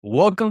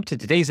Welcome to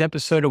today's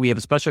episode. We have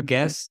a special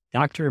guest,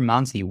 Dr.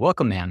 Mansi.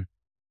 Welcome, ma'am.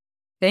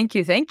 Thank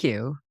you. Thank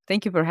you.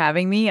 Thank you for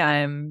having me.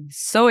 I'm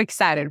so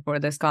excited for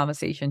this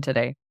conversation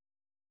today.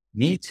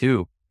 Me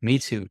too. Me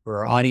too. For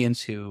our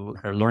audience who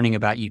are learning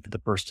about you for the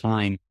first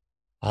time,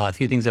 a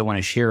few things I want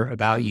to share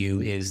about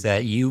you is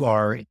that you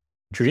are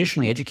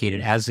traditionally educated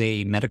as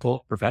a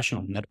medical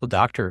professional, medical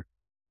doctor,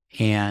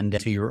 and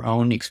to your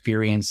own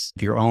experience,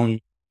 your own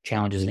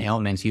challenges and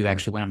ailments, you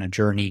actually went on a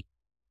journey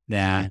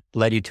that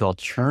led you to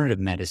alternative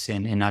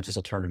medicine, and not just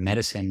alternative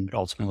medicine, but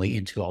ultimately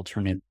into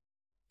alternative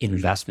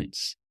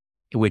investments,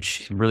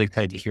 which I'm really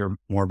excited to hear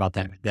more about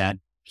that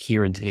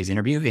here in today's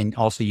interview. And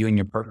also you and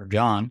your partner,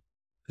 John,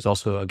 who's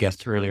also a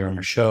guest earlier on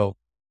our show,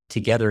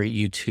 together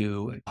you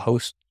two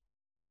host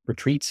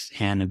retreats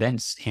and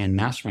events and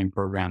mastermind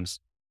programs,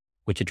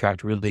 which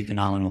attract really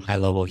phenomenal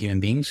high-level human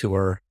beings who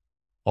are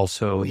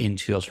also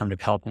into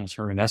alternative health and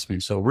alternative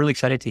investments. So really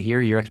excited to hear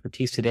your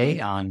expertise today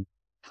on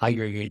how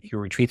your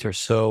retreats are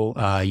so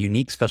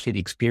unique, especially the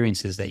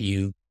experiences that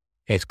you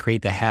guys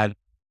create that have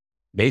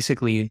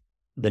basically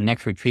the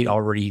next retreat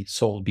already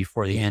sold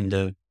before the end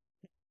of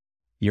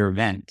your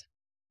event.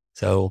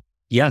 So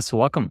yes,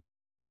 welcome.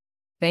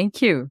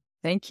 Thank you.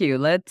 Thank you.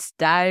 Let's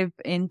dive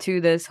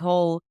into this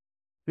whole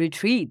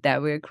retreat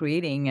that we're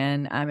creating,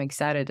 and I'm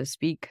excited to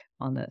speak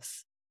on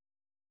this.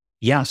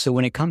 Yeah. So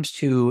when it comes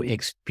to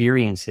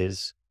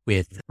experiences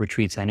with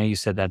retreats, I know you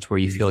said that's where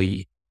you feel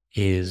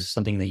is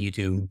something that you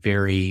do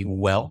very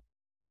well.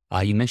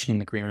 You mentioned in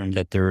the green room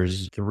that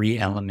there's three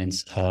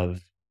elements of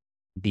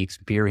the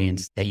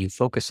experience that you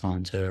focus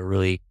on to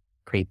really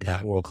create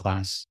that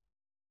world-class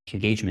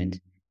engagement.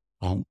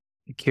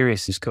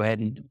 Curious, just go ahead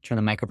and turn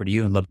the mic over to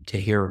you and love to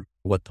hear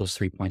what those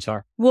 3 points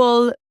are.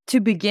 Well, to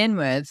begin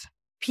with,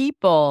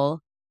 people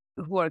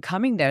who are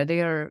coming there,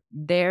 they are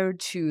there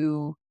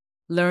to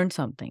learn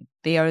something.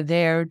 They are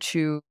there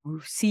to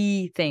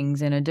see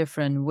things in a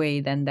different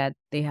way than that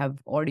they have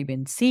already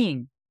been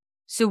seeing.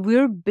 So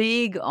we're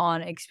big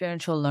on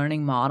experiential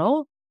learning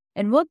model.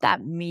 And what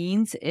that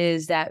means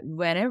is that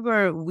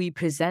whenever we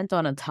present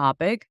on a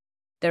topic,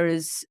 there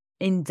is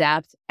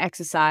in-depth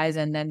exercise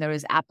and then there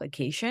is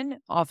application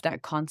of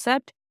that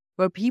concept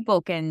where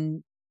people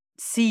can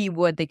see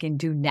what they can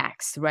do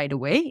next right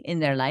away in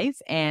their life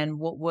and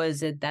what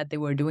was it that they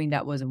were doing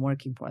that wasn't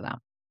working for them.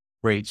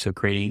 Great. So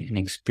creating an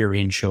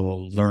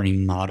experiential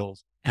learning model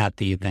at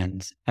the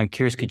event. I'm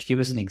curious, could you give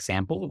us an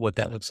example of what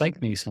that looks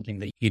like? Maybe something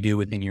that you do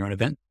within your own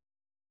event?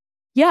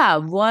 Yeah,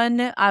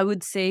 one I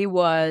would say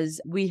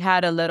was we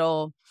had a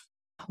little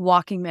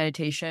walking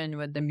meditation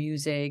with the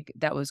music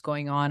that was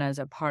going on as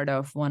a part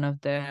of one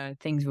of the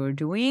things we were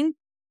doing.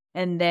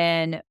 And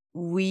then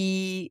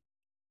we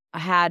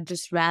had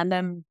just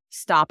random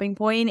stopping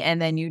point,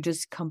 and then you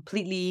just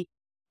completely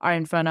are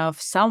in front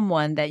of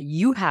someone that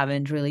you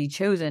haven't really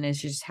chosen.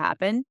 It's just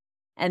happened.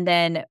 And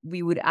then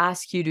we would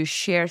ask you to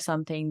share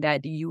something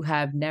that you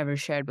have never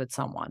shared with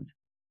someone.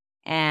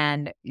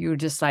 And you're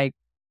just like,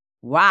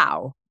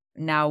 wow,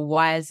 now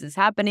why is this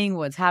happening?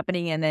 What's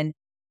happening? And then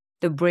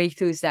the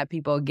breakthroughs that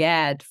people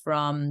get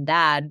from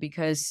that,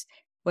 because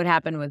what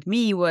happened with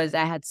me was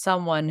I had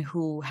someone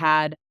who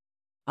had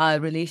a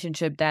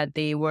relationship that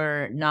they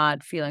were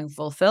not feeling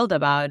fulfilled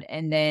about.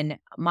 And then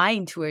my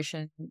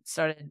intuition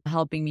started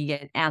helping me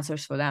get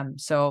answers for them.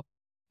 So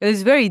it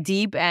was very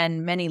deep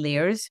and many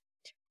layers.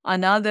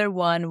 Another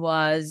one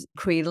was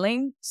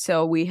cradling.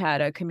 So we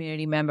had a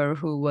community member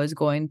who was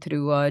going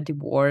through a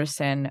divorce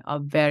and a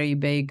very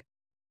big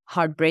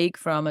heartbreak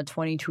from a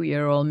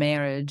 22-year-old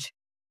marriage.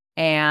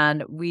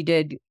 And we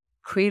did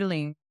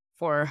cradling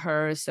for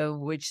her. So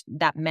which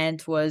that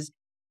meant was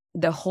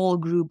the whole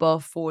group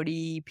of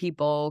 40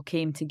 people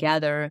came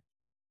together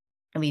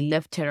and we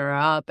lifted her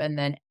up, and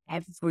then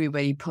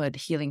everybody put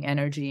healing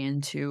energy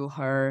into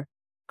her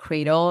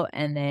cradle.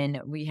 And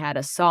then we had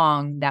a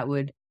song that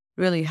would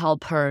really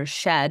help her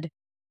shed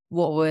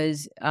what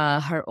was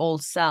her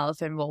old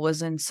self and what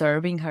wasn't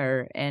serving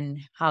her, and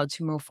how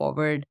to move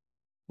forward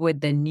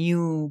with the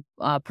new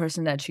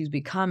person that she's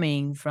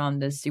becoming from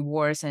this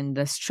divorce and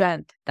the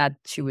strength that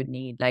she would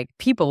need. Like,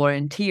 people were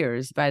in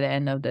tears by the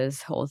end of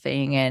this whole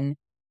thing, and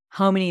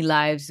how many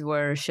lives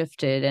were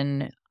shifted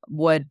and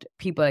what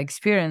people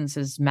experience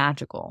is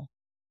magical.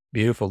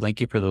 Beautiful. Thank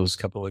you for those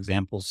couple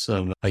examples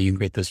of how you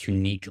create those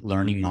unique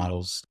learning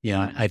models.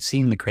 Yeah, I've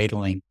seen the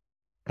cradling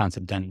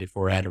concept done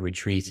before at a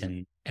retreat.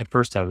 And at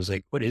first I was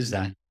like, what is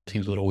that?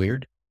 Seems a little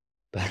weird.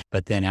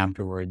 But then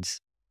afterwards,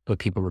 what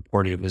people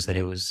reported was that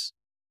it was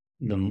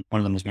one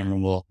of the most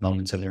memorable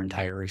moments of their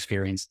entire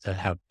experience, to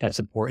have that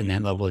support and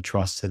that level of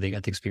trust that they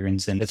got to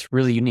experience. And it's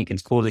really unique. And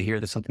it's cool to hear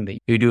that's something that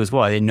you do as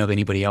well. I didn't know if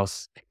anybody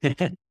else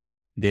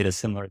did a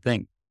similar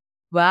thing.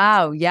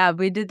 Wow. Yeah,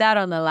 we did that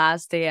on the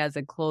last day as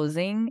a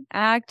closing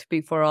act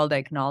before all the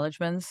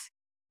acknowledgments.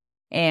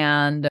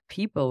 And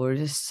people were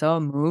just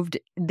so moved.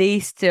 They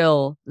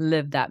still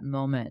live that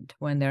moment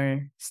when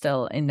they're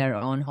still in their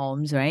own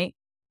homes, right?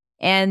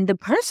 And the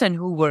person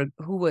who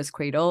was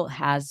cradle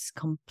has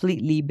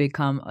completely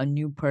become a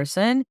new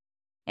person.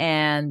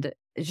 And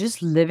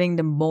just living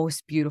the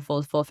most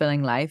beautiful,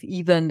 fulfilling life,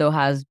 even though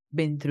has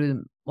been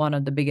through one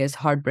of the biggest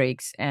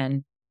heartbreaks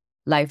and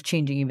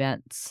life-changing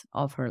events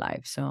of her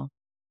life. So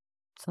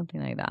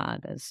something like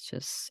that is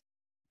just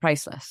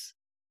priceless.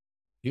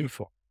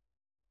 Beautiful.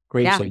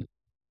 Great. Yeah. So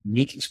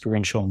unique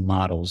experiential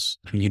models,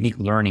 unique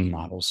learning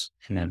models,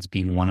 and that's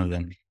being one of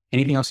them.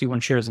 Anything else you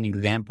want to share as an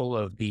example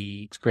of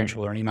the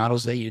experiential learning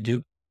models that you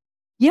do?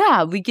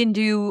 Yeah, we can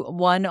do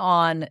one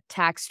on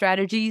tax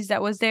strategies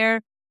that was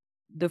there.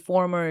 The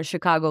former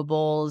Chicago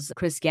Bulls,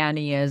 Chris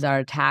Gandy is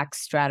our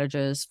tax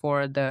strategist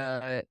for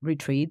the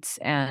retreats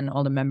and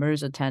all the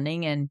members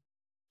attending. And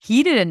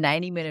he did a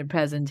 90-minute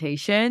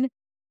presentation.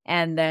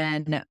 And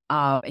then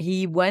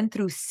he went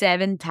through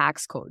 7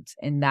 tax codes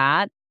in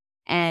that.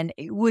 And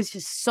it was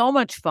just so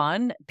much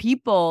fun.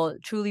 People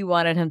truly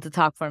wanted him to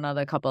talk for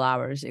another couple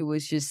hours. It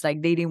was just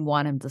like they didn't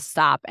want him to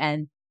stop.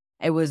 And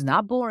it was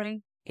not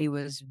boring. It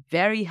was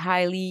very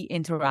highly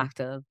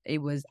interactive.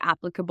 It was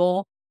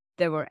applicable.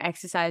 There were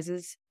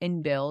exercises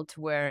inbuilt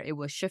where it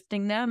was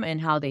shifting them and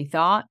how they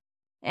thought.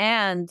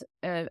 And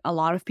a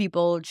lot of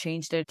people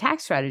changed their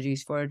tax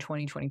strategies for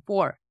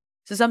 2024.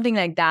 So something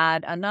like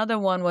that. Another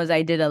one was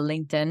I did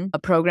a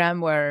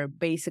program where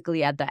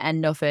basically at the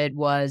end of it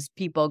was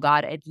people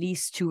got at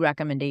least 2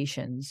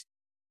 recommendations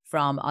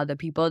from other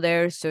people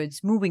there. So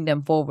it's moving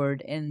them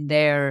forward in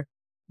their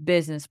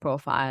business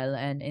profile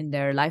and in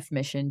their life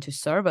mission to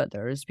serve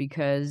others,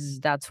 because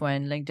that's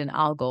when LinkedIn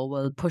algo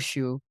will push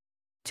you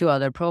to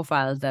other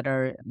profiles that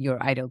are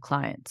your ideal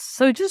clients.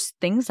 So just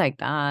things like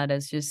that.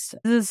 It's just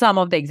this is some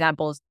of the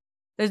examples.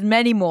 There's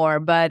many more,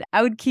 but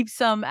I would keep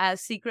some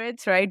as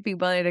secrets, right?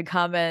 People need to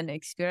come and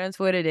experience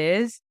what it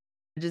is.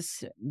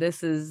 Just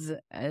this is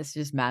it's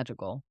just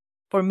magical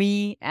for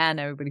me and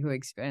everybody who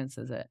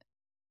experiences it.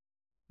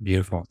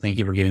 Beautiful. Thank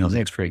you for giving those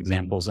extra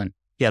examples. And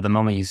yeah, the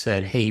moment you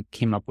said, hey,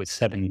 came up with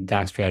 7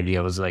 tax strategy,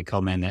 I was like,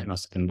 oh man, that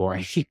must have been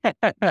boring.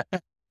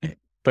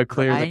 But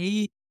clearly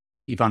Right?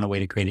 you found a way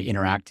to create it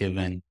interactive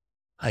and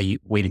a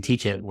way to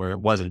teach it where it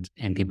wasn't,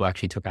 and people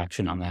actually took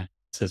action on that.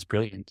 So it's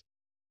brilliant.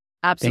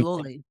 Thank you.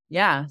 Absolutely.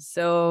 Yeah.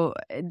 So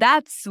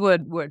that's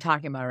what we're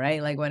talking about,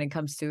 right? Like when it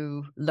comes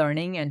to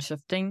learning and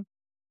shifting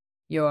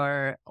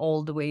your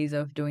old ways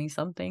of doing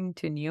something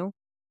to new.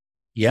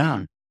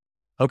 Yeah.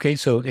 Okay.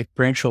 So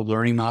experiential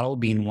learning model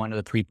being one of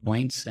the 3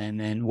 points. And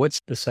then what's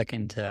the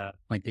second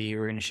point that you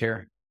were going to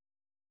share?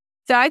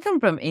 So I come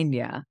from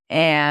India,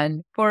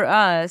 and for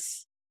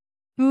us,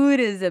 food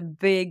is a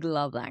big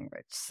love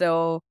language.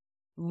 So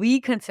we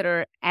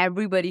consider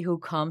everybody who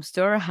comes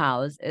to our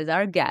house as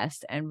our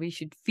guest, and we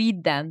should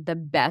feed them the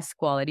best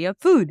quality of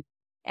food.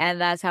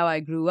 And that's how I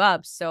grew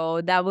up.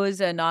 So that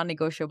was a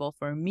non-negotiable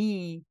for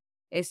me,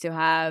 is to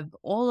have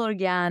all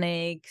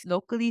organic,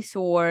 locally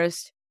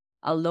sourced,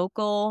 a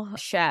local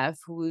chef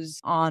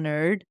who's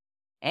honored.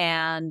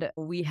 And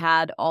we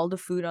had all the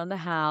food on the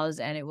house,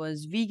 and it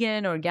was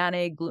vegan,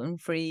 organic,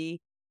 gluten-free,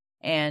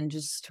 and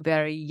just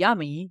very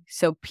yummy.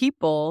 So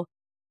people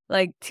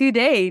like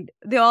today,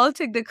 they all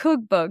took the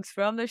cookbooks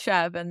from the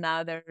chef and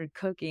now they're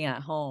cooking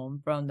at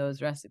home from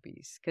those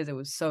recipes because it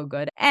was so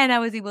good. And I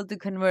was able to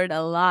convert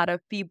a lot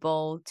of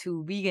people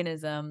to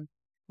veganism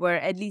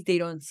where at least they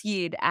don't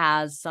see it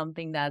as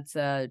something that's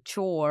a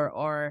chore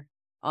or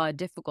a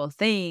difficult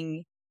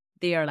thing.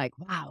 They are like,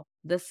 wow,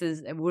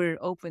 we're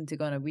open to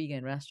going to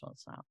vegan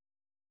restaurants now.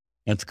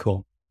 That's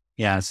cool.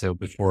 Yeah. So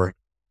before,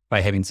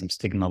 by having some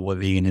stigma of what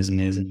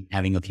veganism is and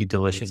having a few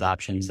delicious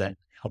options that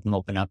help them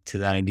open up to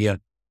that idea.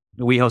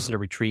 We hosted a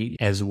retreat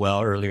as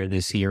well earlier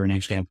this year and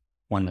actually have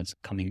one that's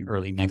coming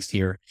early next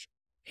year.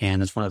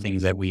 And that's one of the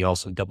things that we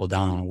also double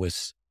down on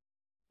was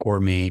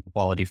gourmet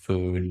quality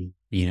food,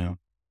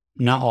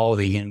 not all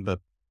vegan, but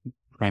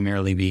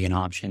primarily vegan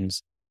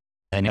options.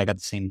 And I got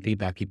the same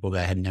feedback. People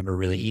that had never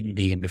really eaten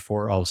vegan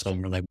before, all of a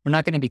sudden were like, we're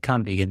not going to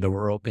become vegan, but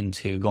we're open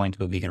to going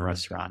to a vegan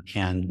restaurant.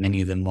 And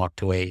many of them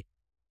walked away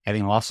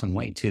having lost some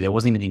weight too. That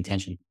wasn't even the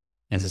intention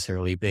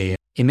necessarily.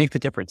 It makes a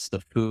difference. The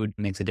food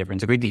makes a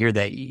difference. It's great to hear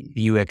that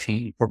you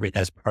actually incorporate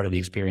that as part of the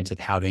experience of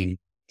having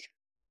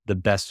the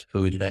best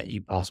food that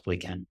you possibly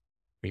can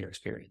for your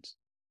experience.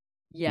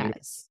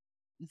 Yes.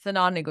 It's a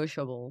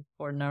non-negotiable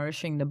for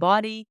nourishing the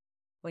body.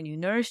 When you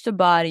nourish the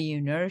body, you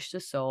nourish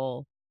the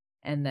soul,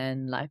 and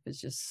then life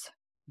is just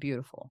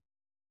beautiful.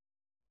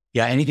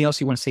 Yeah. Anything else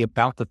you want to say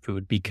about the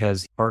food?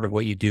 Because part of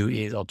what you do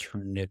is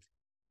alternative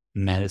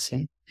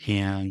medicine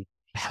and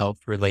health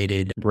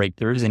related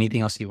breakthroughs.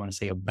 Anything else you want to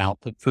say about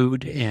the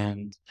food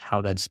and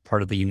how that's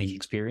part of the unique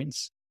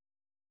experience?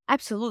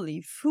 Absolutely.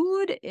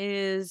 Food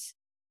is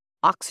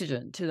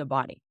oxygen to the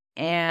body.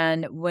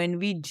 And when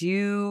we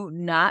do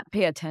not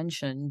pay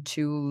attention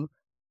to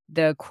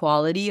the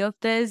quality of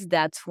this,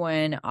 that's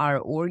when our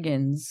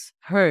organs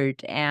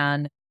hurt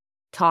and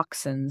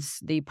toxins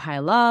they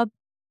pile up.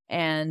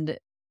 And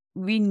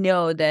we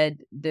know that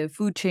the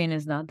food chain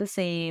is not the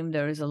same.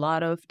 There is a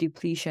lot of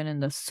depletion in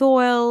the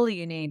soil.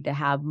 You need to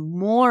have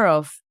more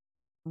of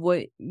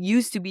what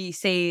used to be,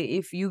 say,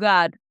 if you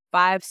got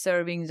 5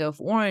 servings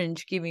of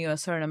orange giving you a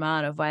certain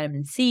amount of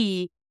vitamin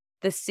C,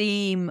 the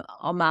same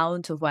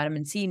amount of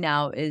vitamin C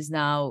now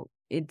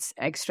it's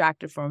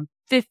extracted from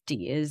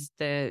 50 is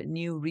the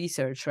new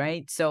research,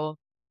 right? So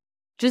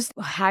just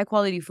high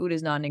quality food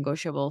is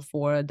non-negotiable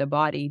for the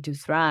body to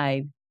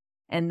thrive.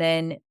 And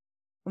then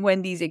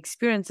when these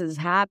experiences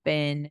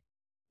happen,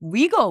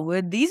 we go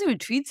with these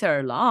retreats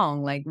are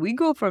long. Like we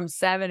go from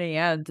 7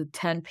 a.m. to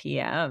 10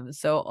 p.m.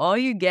 So all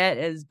you get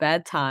is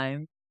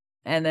bedtime.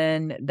 And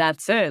then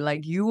that's it.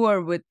 Like you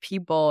are with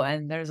people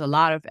and there's a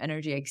lot of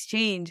energy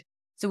exchange.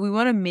 So we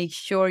want to make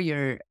sure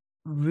you're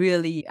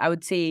really, I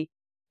would say,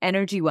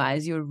 energy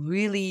wise, you're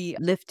really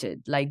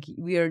lifted. Like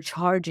we are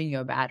charging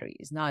your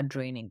batteries, not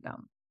draining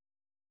them.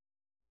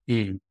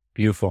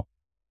 Beautiful.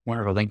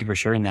 Wonderful. Thank you for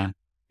sharing that.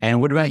 And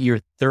what about your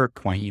third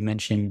point? You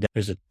mentioned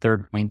there's a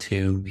third point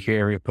to your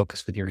area of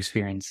focus with your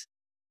experience.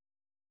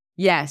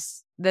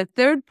 Yes. The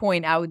third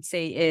point I would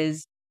say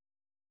is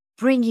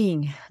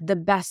bringing the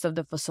best of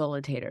the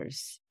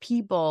facilitators,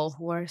 people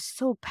who are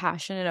so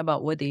passionate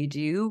about what they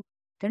do.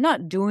 They're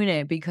not doing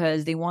it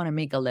because they want to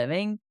make a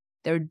living.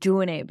 They're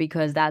doing it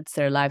because that's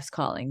their life's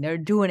calling. They're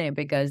doing it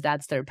because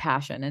that's their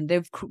passion. And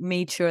they've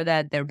made sure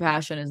that their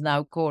passion is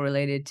now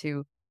correlated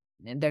to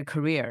their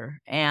career.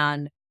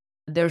 And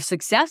they're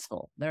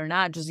successful. They're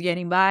not just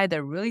getting by.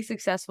 They're really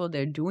successful.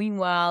 They're doing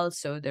well.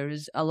 So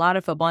there's a lot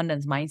of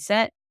abundance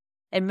mindset.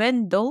 And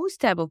when those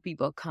type of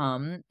people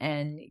come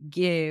and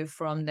give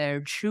from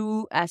their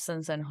true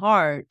essence and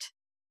heart,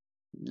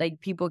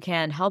 like people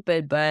can't help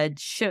it but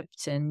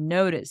shift and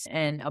notice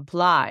and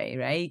apply,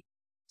 right?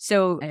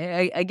 So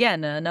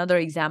again, another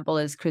example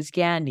is Chris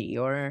Gandy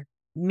or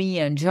me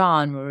and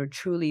John were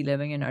truly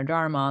living in our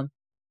Dharma.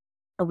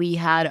 We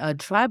had a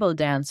tribal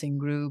dancing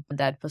group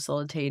that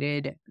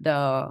facilitated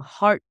the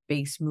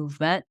heart-based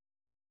movement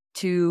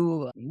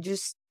to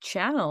just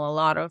channel a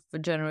lot of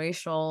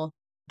generational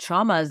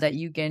traumas that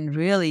you can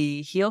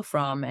really heal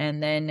from.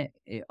 And then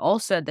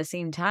also at the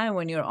same time,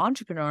 when you're an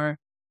entrepreneur,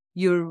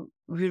 you're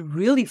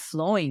really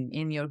flowing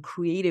in your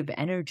creative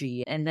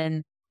energy. And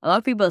then a lot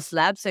of people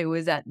slept, so it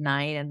was at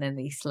night, and then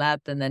they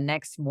slept, and the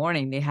next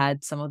morning they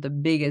had some of the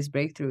biggest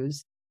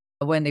breakthroughs.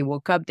 When they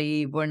woke up,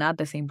 they were not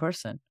the same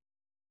person.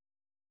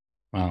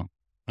 Wow.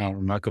 Wow.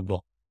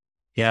 Remarkable.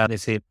 Yeah. They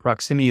say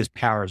proximity is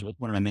power is what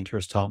one of my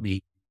mentors taught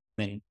me.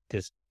 And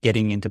just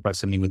getting into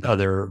proximity with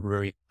other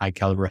very high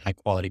caliber, high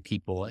quality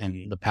people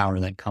and the power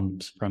that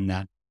comes from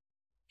that.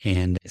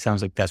 And it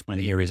sounds like that's one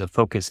of the areas of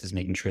focus is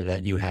making sure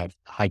that you have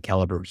high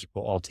caliber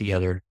people all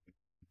together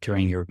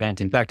during your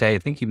event. In fact, I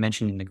think you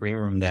mentioned in the green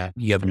room that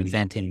you have an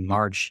event in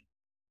March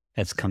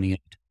that's coming up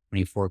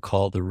 24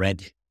 called the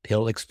Red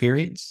Pill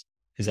Experience.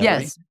 Is that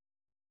right? Yes.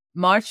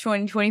 March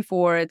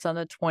 2024, it's on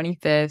the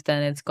 25th,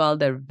 and it's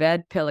called the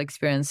Red Pill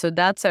Experience. So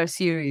that's our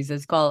series.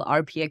 It's called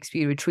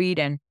RPXP Retreat,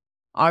 and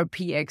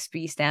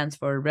RPXP stands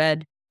for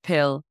Red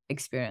Pill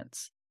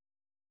Experience.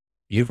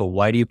 Beautiful.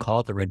 Why do you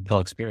call it the Red Pill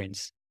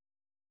Experience?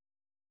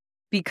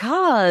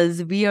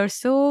 Because we are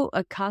so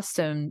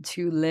accustomed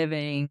to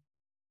living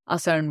a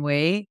certain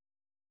way.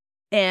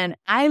 And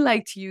I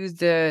like to use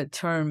the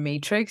term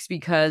matrix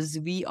because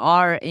we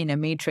are in a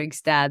matrix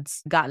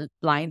that's got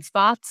blind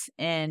spots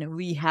and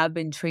we have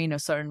been trained a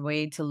certain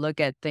way to look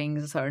at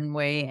things a certain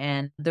way.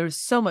 And there's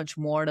so much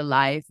more to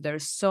life.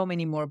 There's so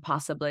many more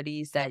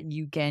possibilities that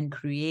you can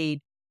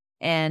create.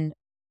 And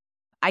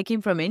I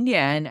came from India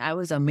and I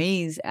was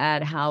amazed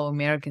at how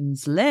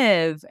Americans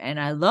live.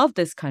 And I love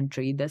this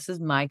country. This is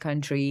my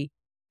country.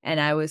 And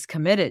I was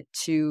committed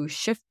to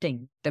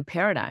shifting the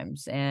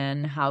paradigms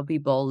and how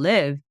people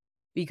live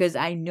because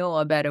I know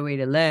a better way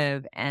to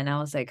live. And I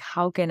was like,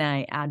 how can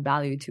I add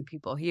value to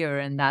people here?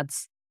 And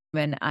that's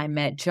when I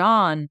met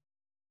John.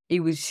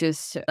 It was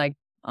just like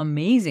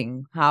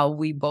amazing how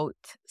we both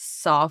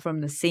saw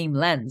from the same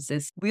lens.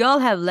 We all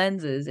have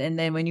lenses. And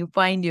then when you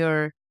find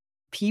your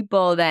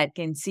people that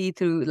can see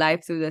through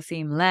life through the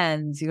same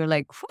lens, you're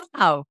like,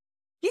 wow,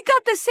 you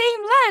got the same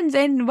lens.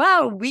 And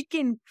wow, we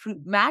can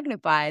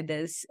magnify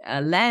this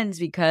lens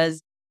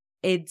because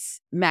it's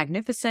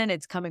magnificent.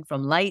 It's coming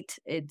from light.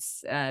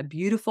 It's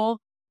beautiful.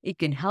 It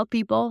can help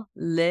people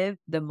live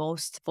the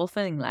most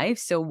fulfilling life.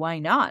 So why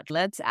not?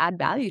 Let's add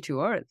value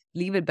to Earth.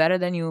 Leave it better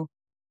than you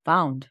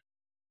found.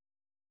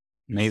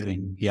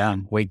 Amazing. Yeah.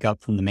 Wake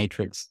up from the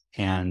matrix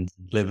and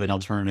live an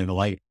alternative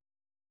life.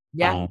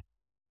 Yeah.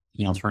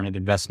 Alternative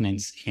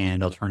investments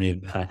and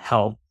alternative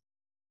health,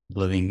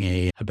 living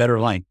a better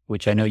life,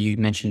 which I know you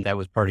mentioned that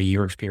was part of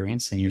your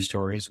experience and your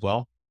story as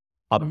well.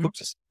 What's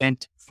this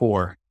event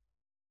for?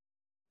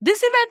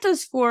 This event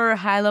is for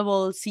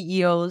high-level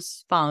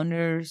CEOs,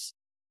 founders,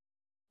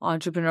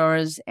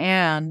 entrepreneurs,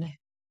 and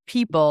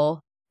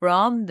people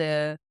from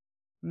the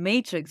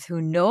matrix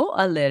who know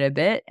a little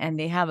bit and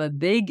they have a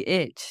big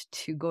itch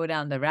to go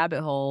down the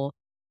rabbit hole.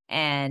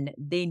 And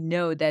they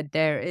know that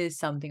there is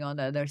something on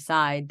the other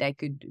side that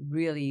could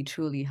really,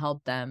 truly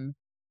help them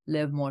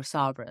live more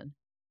sovereign.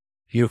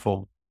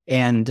 Beautiful.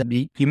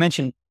 And you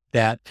mentioned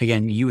that,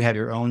 again, you have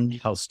your own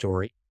health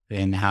story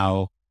and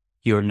how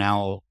you're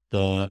now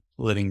the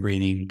living,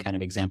 breathing kind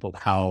of example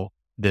of how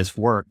this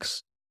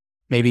works.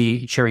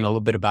 maybe sharing a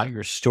little bit about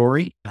your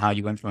story, how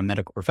you went from a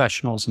medical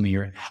professional, some of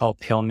your health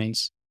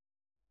ailments,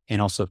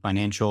 and also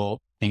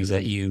financial things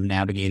that you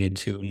navigated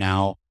to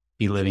now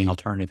be living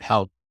alternative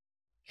health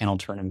and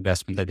alternative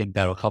investments. I think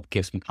that'll help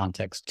give some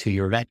context to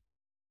your event.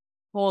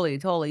 Totally,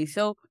 totally.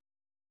 So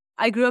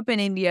I grew up in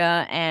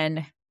India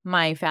and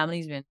my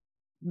family's been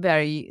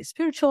very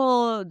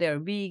spiritual. They're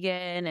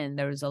vegan and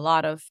there's a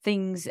lot of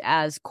things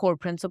as core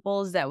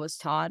principles that was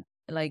taught.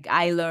 Like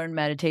I learned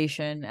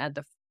meditation at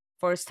the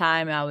first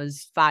time I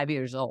was 5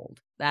 years old.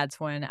 That's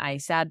when I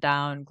sat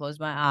down, closed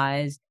my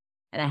eyes,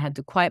 and I had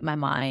to quiet my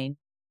mind.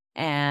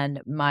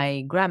 And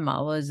my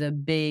grandma was a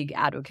big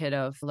advocate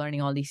of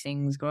learning all these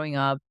things growing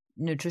up.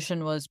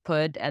 Nutrition was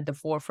put at the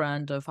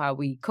forefront of how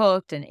we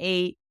cooked and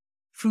ate.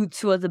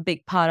 Fruits was a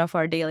big part of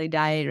our daily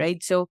diet,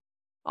 right? So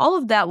all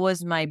of that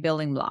was my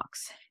building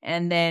blocks.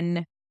 And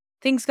then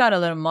things got a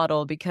little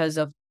muddled because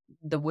of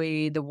the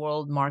way the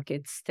world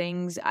markets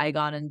things. I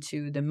got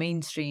into the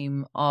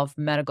mainstream of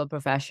medical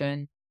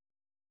profession.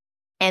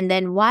 And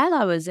then while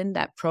I was in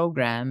that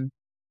program,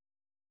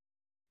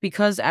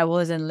 because I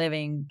wasn't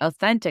living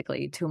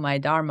authentically to my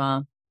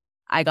dharma,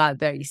 I got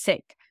very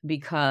sick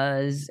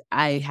because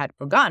I had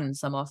forgotten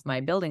some of my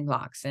building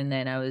blocks. And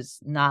then I was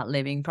not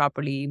living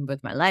properly,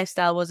 but my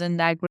lifestyle wasn't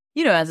that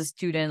great. As a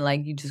student,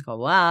 like you just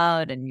go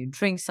out and you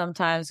drink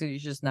sometimes because you're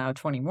just now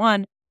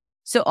 21.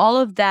 So all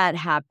of that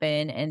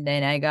happened. And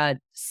then I got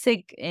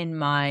sick in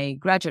my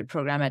graduate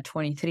program at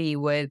 23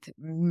 with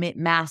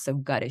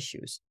massive gut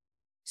issues.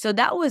 So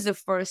that was the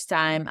first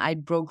time I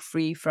broke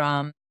free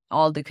from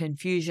all the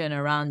confusion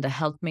around the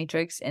health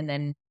matrix and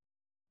then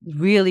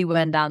really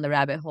went down the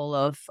rabbit hole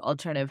of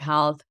alternative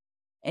health.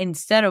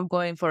 Instead of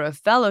going for a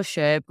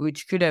fellowship,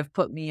 which could have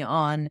put me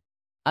on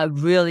a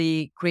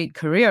really great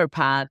career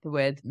path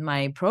with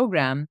my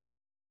program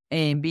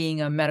and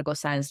being a medical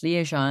science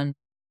liaison,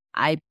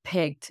 I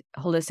picked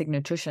holistic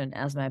nutrition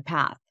as my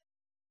path.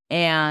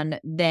 And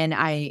then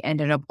I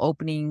ended up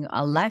opening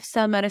a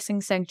lifestyle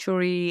medicine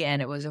sanctuary,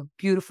 and it was a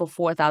beautiful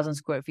 4,000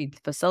 square feet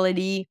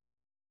facility.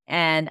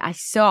 And I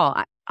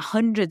saw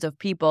hundreds of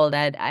people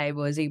that I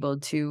was able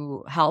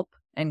to help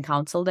and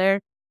counsel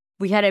there.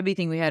 We had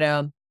everything. We had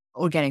a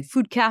organic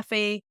food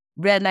cafe,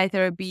 red light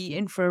therapy,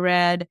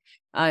 infrared,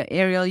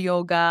 aerial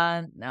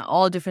yoga,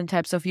 all different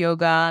types of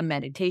yoga,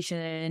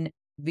 meditation.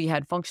 We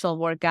had functional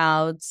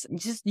workouts,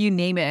 just you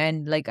name it.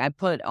 And like I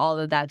put all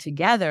of that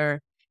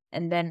together.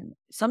 And then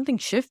something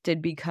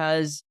shifted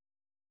because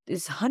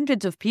there's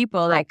hundreds of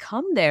people that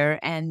come there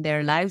and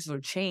their lives were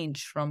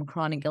changed from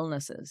chronic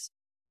illnesses.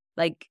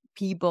 Like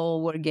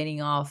people were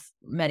getting off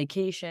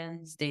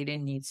medications, they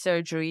didn't need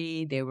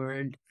surgery, they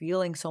were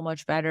feeling so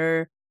much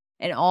better,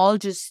 and all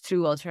just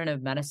through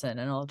alternative medicine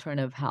and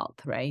alternative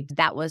health, right?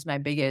 That was my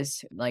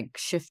biggest like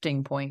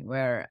shifting point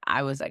where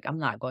I was like, I'm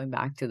not going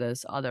back to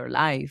this other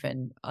life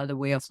and other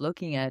way of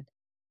looking at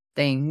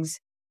things.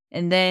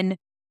 And then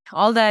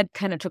all that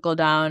kind of trickled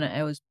down.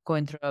 I was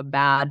going through a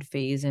bad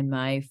phase in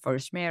my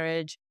first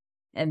marriage.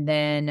 And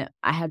then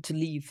I had to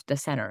leave the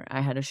center.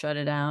 I had to shut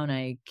it down.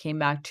 I came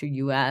back to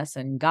US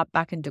and got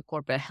back into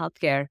corporate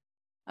healthcare.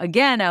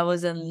 Again, I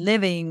wasn't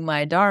living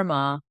my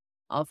dharma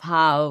of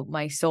how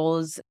my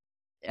soul's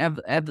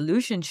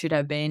evolution should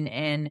have been.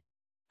 And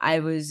I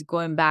was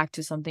going back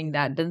to something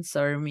that didn't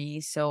serve me.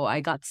 So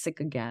I got sick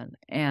again.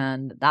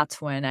 And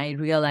that's when I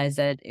realized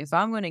that if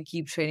I'm going to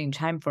keep trading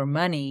time for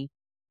money,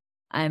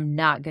 I'm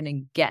not going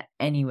to get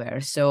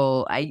anywhere.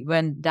 So I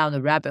went down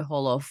the rabbit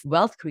hole of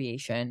wealth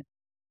creation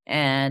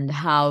and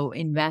how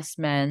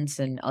investments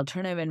and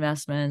alternative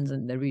investments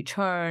and the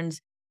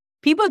returns.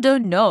 People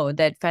don't know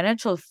that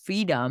financial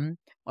freedom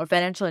or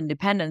financial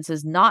independence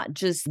is not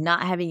just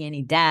not having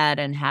any debt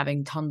and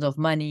having tons of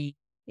money.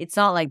 It's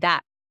not like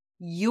that.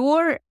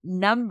 Your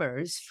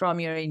numbers from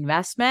your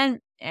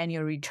investment and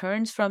your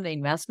returns from the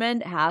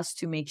investment has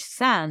to make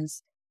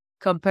sense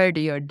compared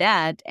to your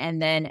debt.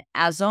 And then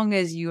as long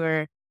as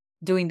you're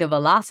doing the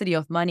velocity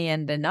of money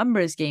and the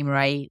numbers game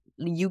right,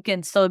 you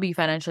can still be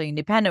financially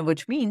independent,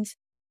 which means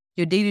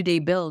your day-to-day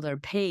bills are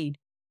paid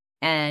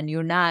and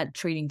you're not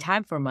trading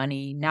time for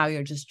money. Now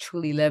you're just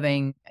truly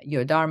living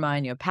your dharma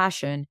and your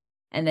passion.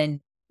 And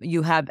then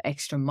you have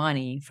extra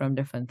money from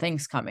different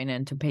things coming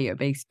in to pay your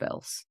base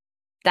bills.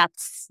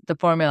 That's the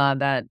formula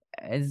that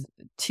is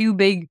 2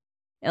 big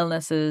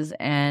illnesses.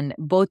 And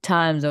both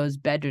times I was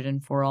bedridden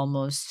for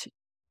almost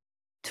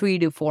 3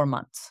 to 4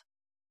 months.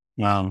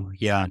 Wow.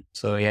 Yeah.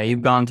 So yeah,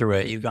 you've gone through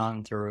it. You've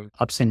gone through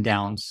ups and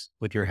downs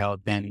with your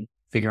health and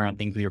figuring out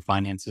things with your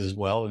finances as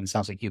well. And it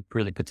sounds like you've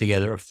really put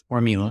together a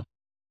formula,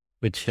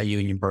 which you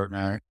and your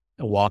partner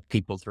walk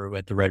people through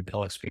at the Red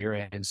Pill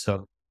experience.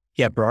 So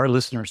yeah, for our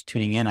listeners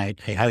tuning in, I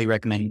highly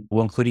recommend,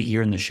 we'll include it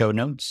here in the show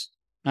notes.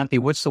 Nancy,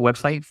 what's the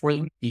website for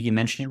you? You can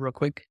mention it real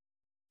quick.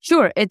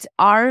 Sure. It's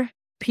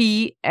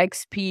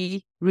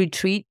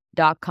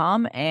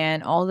rpxpretreat.com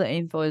and all the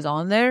info is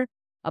on there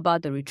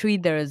about the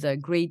retreat. There is a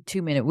great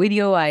 2-minute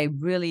video. I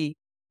really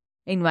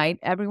invite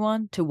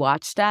everyone to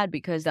watch that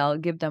because that'll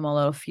give them a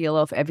little feel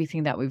of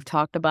everything that we've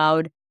talked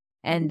about.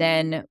 And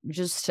then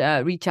just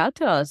reach out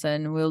to us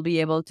and we'll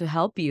be able to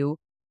help you.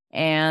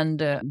 And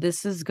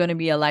this is going to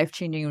be a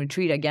life-changing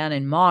retreat again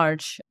in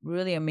March.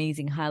 Really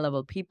amazing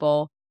high-level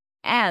people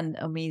and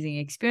amazing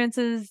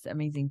experiences,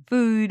 amazing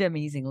food,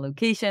 amazing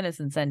location. It's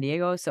in San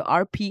Diego. So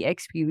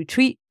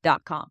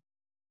rpxpretreat.com.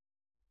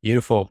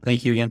 Beautiful.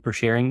 Thank you again for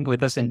sharing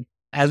with us. And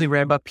as we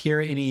wrap up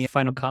here, any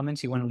final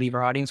comments you want to leave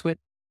our audience with?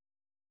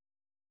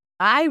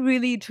 I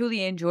really,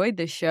 truly enjoyed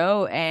the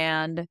show.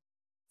 And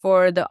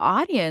for the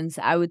audience,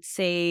 I would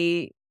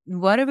say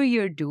whatever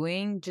you're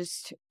doing,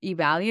 just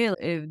evaluate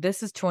if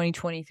this is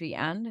 2023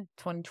 and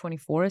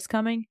 2024 is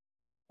coming.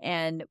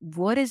 And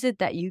what is it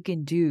that you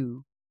can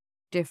do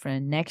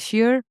different next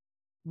year?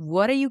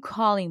 What are you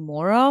calling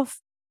more of?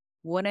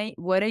 What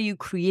are you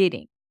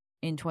creating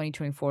in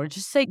 2024?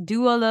 Just like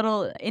do a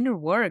little inner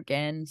work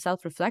and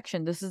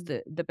self-reflection. This is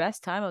the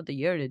best time of the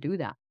year to do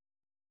that.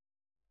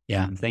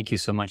 Yeah, thank you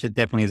so much. It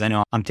definitely is. I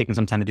know I'm taking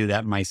some time to do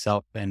that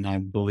myself, and I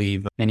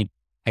believe many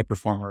high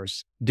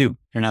performers do.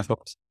 They're not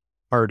focused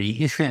on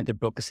party, they're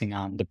focusing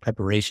on the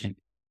preparation.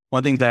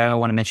 One thing that I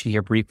want to mention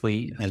here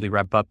briefly as we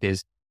wrap up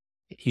is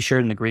you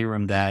shared in the green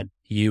room that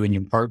you and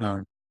your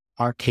partner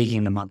aren't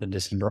taking the month of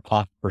December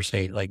off per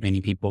se, like many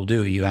people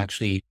do. You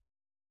actually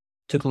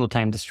took a little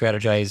time to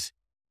strategize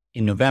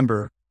in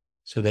November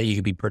so that you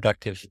could be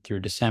productive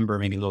through December,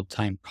 maybe a little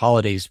time for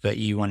holidays, but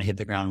you want to hit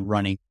the ground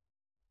running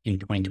in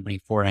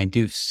 2024. And I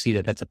do see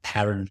that that's a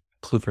pattern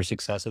clue for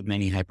success of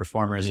many high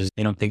performers is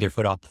they don't take their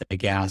foot off the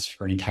gas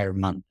for an entire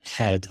month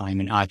ahead of time.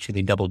 And actually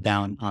they double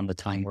down on the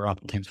time where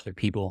oftentimes other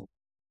people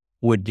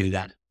would do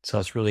that. So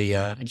it's really,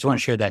 I just want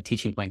to share that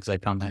teaching point because I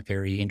found that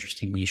very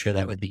interesting when you share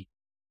that with me.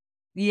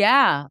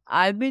 Yeah,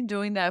 I've been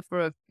doing that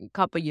for a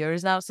couple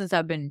years now since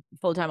I've been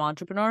full-time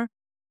entrepreneur.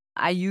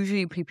 I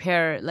usually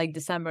prepare like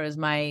December is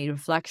my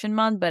reflection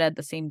month, but at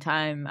the same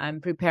time,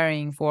 I'm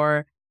preparing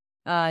for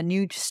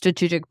new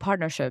strategic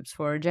partnerships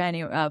for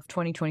January of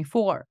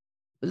 2024.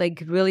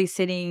 Like really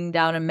sitting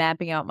down and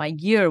mapping out my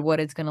year, what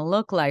it's going to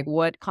look like,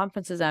 what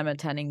conferences I'm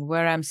attending,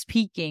 where I'm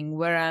speaking,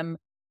 where I'm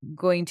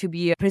going to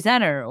be a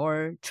presenter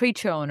or trade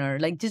show owner,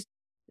 like just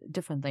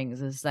different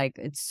things. It's like,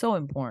 it's so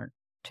important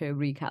to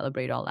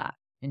recalibrate all that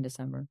in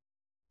December.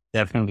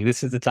 Definitely.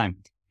 This is the time.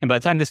 And by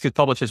the time this gets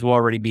published, this will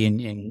already be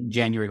in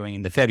January going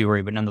into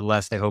February. But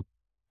nonetheless, I hope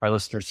our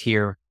listeners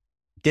here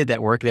did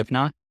that work. If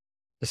not,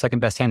 the second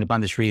best time to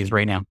plant the tree is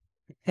right now.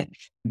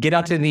 Get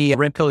out to the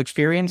Red Pill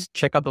Experience.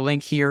 Check out the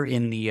link here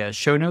in the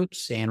show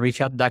notes and reach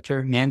out to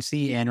Dr.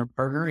 Mansi and her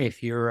partner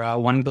if you're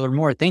wanting to learn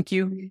more. Thank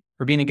you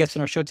for being a guest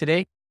on our show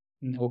today.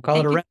 We'll call it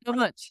Thank a you wrap. so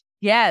much.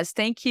 Yes,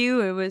 thank you.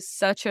 It was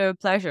such a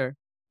pleasure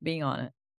being on it.